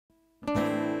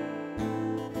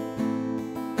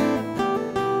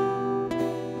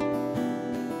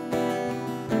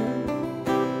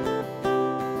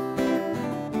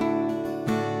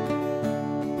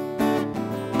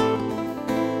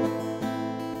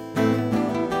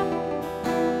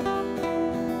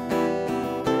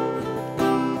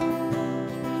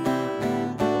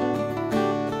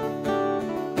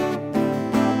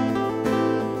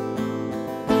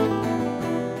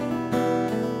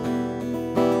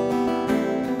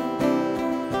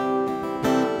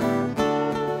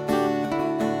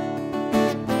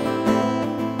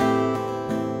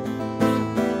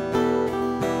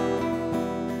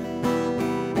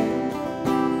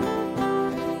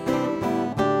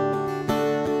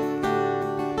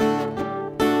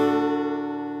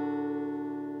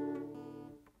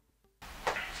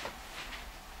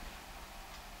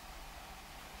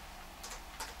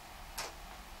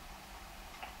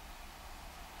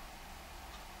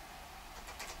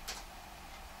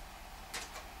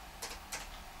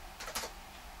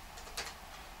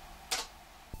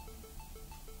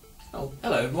Well,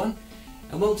 hello everyone,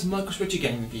 and welcome to Michael's Retro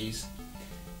Game Reviews.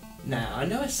 Now, I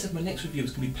know I said my next review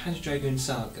was going to be Panzer Dragoon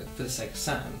Saga for the sake of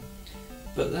Sam,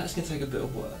 but that's going to take a bit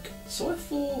of work. So I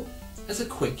thought, as a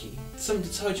quickie, something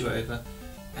to tide you over,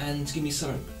 and to give me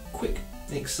something quick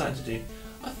and exciting to do,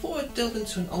 I thought I'd delve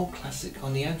into an old classic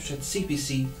on the Amstrad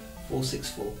cpc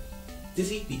 464,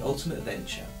 Dizzy the Ultimate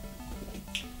Adventure.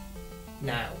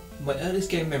 Now, my earliest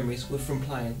game memories were from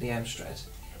playing the Amstrad.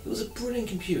 It was a brilliant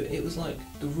computer. It was like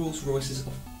the Rolls Royces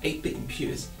of 8-bit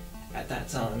computers at that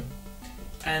time,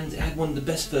 and it had one of the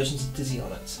best versions of Dizzy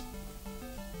on it.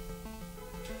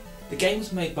 The game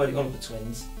was made by the Oliver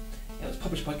twins, and it was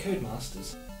published by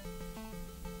Codemasters.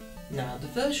 Now, the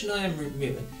version I am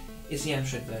reviewing is the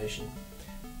Amstrad version.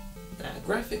 Now,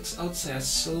 graphics I would say are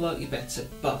slightly better,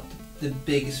 but the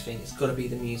biggest thing has got to be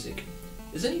the music.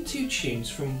 There's only 2 tunes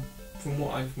from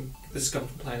what I've discovered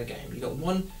from playing the game. You got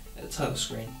one at the title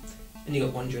screen, and you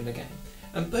got one during the game.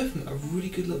 And both of them are really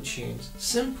good little tunes.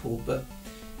 Simple, but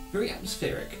very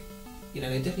atmospheric. You know,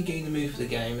 they definitely get you in the mood for the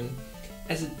game, and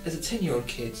as a 10-year-old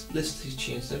kid, listen to these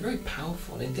tunes, they're very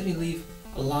powerful, and they definitely leave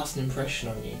a lasting impression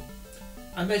on you.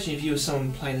 I imagine if you were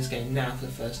someone playing this game now for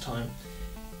the first time,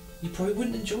 you probably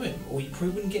wouldn't enjoy them, or you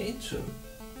probably wouldn't get into them.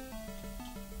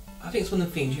 I think it's one of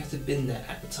the things you have to have been there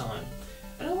at the time.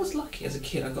 And I was lucky as a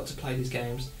kid I got to play these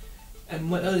games, and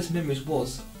my earliest memories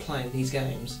was playing these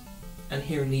games and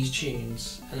hearing these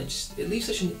tunes, and it leaves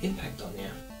such an impact on you.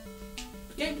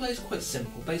 The gameplay is quite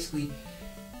simple. Basically,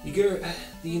 the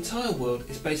entire world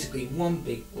is basically one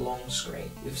big long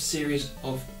screen with a series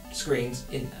of screens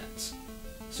in that.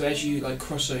 So as you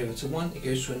cross over to one, it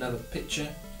goes to another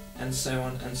picture, and so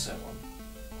on and so on.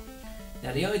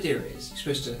 Now the idea is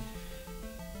you're supposed to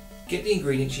get the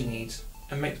ingredients you need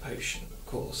and make the potion, of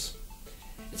course.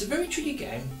 It's a very tricky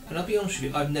game, and I'll be honest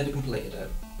with you, I've never completed it.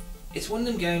 It's one of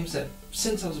them games that,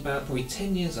 since I was about probably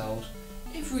 10 years old,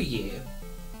 every year,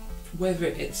 whether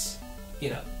it's,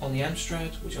 on the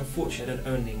Amstrad, which unfortunately I don't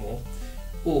own anymore,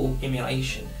 or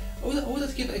emulation, I always like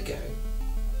to give it a go.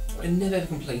 I never ever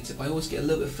complete it, but I always get a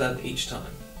little bit further each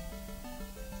time.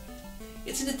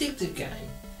 It's an addictive game,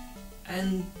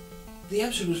 and the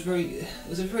Amstrad was very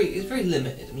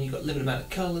limited. I mean, you've got a limited amount of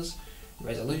colours,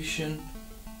 resolution,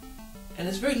 and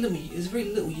there's very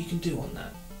little you can do on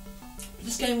that. But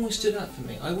this game always stood out for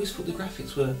me. I always thought the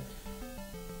graphics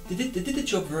they did the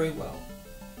job very well,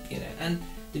 and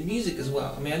the music as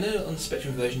well. I mean, I know on the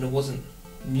Spectrum version there wasn't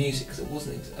music because it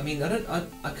wasn't. I mean,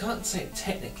 I can't say it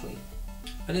technically.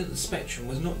 I know that the Spectrum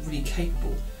was not really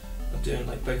capable of doing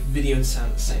both video and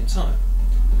sound at the same time,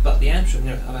 but the Amstrad, on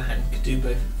the other hand, could do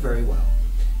both very well.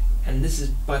 And this is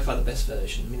by far the best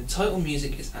version. I mean, the title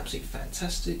music is absolutely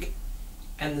fantastic,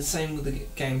 and the same with the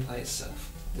gameplay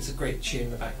itself. There's a great tune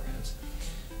in the background.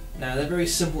 Now, they're very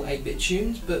simple 8-bit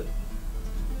tunes, but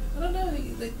I don't know,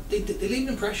 they leave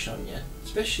an impression on you,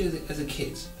 especially as a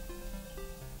kid.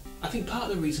 I think part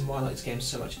of the reason why I like this game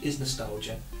so much is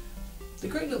nostalgia.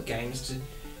 They're great little games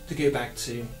to go back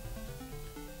to.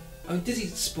 I mean, Dizzy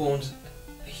spawned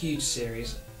a huge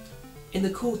series. In the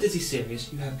core Dizzy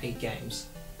series, you have 8 games.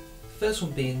 The first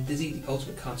one being Dizzy the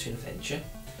Ultimate Cartoon Adventure.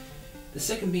 The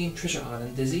second being Treasure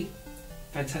Island Dizzy,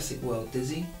 Fantastic World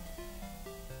Dizzy,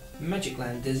 Magic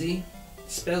Land Dizzy,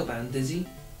 Spellbound Dizzy,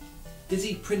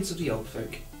 Dizzy Prince of the Old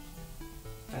Folk,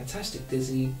 Fantastic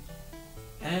Dizzy,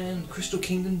 and Crystal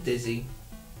Kingdom Dizzy.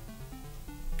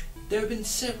 There have been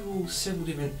several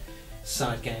different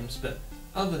side games, but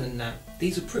other than that,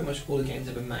 these are pretty much all the games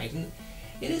ever made, and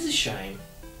it is a shame.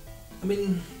 I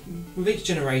mean, with each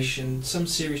generation, some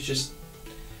series just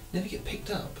never get picked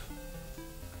up.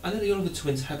 I know the Oliver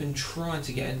twins have been trying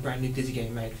to get a brand new Dizzy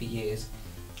game made for years,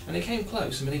 and they came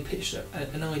close. I mean, they pitched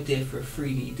an idea for a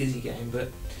 3D Dizzy game, but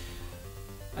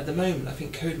at the moment I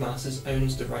think Codemasters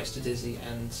owns the rights to Dizzy,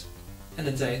 and in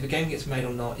the day, if the game gets made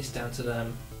or not, it's down to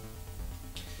them.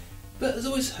 But there's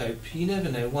always hope. You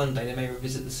never know, one day they may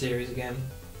revisit the series again.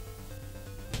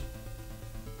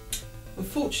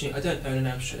 Unfortunately, I don't own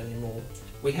an Amstrad anymore.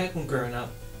 We had one growing up.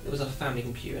 It was our family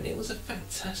computer, and it was a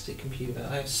fantastic computer.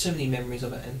 I have so many memories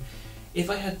of it, and if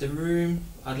I had the room,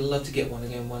 I'd love to get one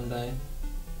again one day.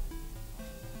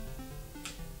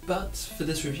 But for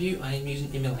this review, I am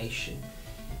using emulation.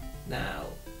 Now,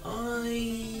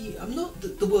 I'm not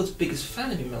the world's biggest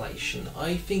fan of emulation.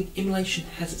 I think emulation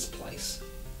has its place.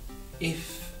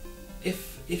 If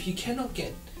you cannot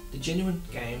get the genuine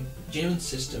game, genuine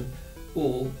system,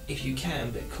 or if you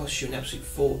can but it costs you an absolute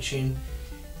fortune,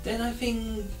 then I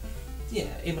think, yeah,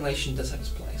 emulation does have its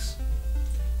place.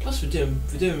 Plus, for doing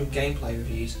gameplay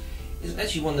reviews, it's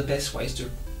actually one of the best ways to.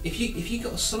 If you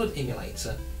got a solid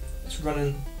emulator that's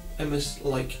running almost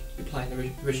like you're playing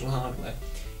the original hardware,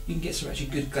 you can get some actually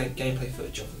good gameplay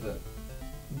footage off of it.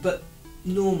 But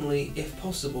normally, if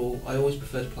possible, I always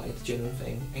prefer to play the genuine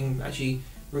thing and actually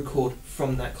record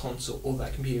from that console or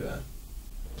that computer.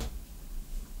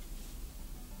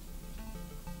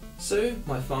 So,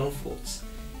 my final thoughts.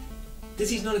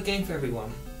 This is not a game for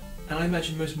everyone, and I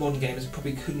imagine most modern gamers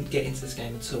probably couldn't get into this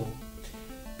game at all.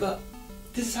 But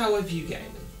this is how I view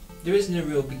gaming. There isn't a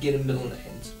real beginning, middle and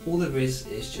end. All there is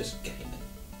just gaming.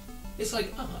 It's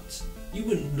like art. You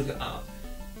wouldn't look at art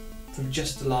from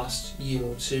just the last year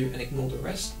or two and ignore the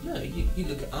rest. No, you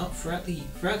look at art throughout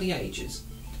the ages.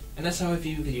 And that's how I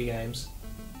view video games.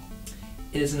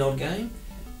 It is an old game,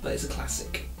 but it's a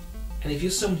classic. And if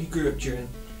you're someone who grew up during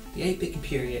the 8-bit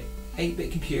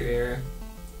computer era,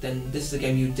 then this is a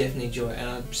game you would definitely enjoy, and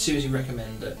I seriously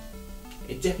recommend it.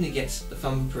 It definitely gets the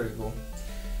thumb approval.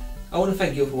 I want to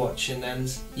thank you all for watching,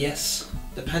 and yes,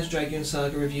 the Panzer Dragoon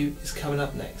Saga review is coming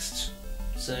up next.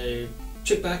 So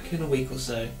check back in a week or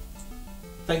so.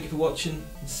 Thank you for watching,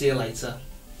 and see you later.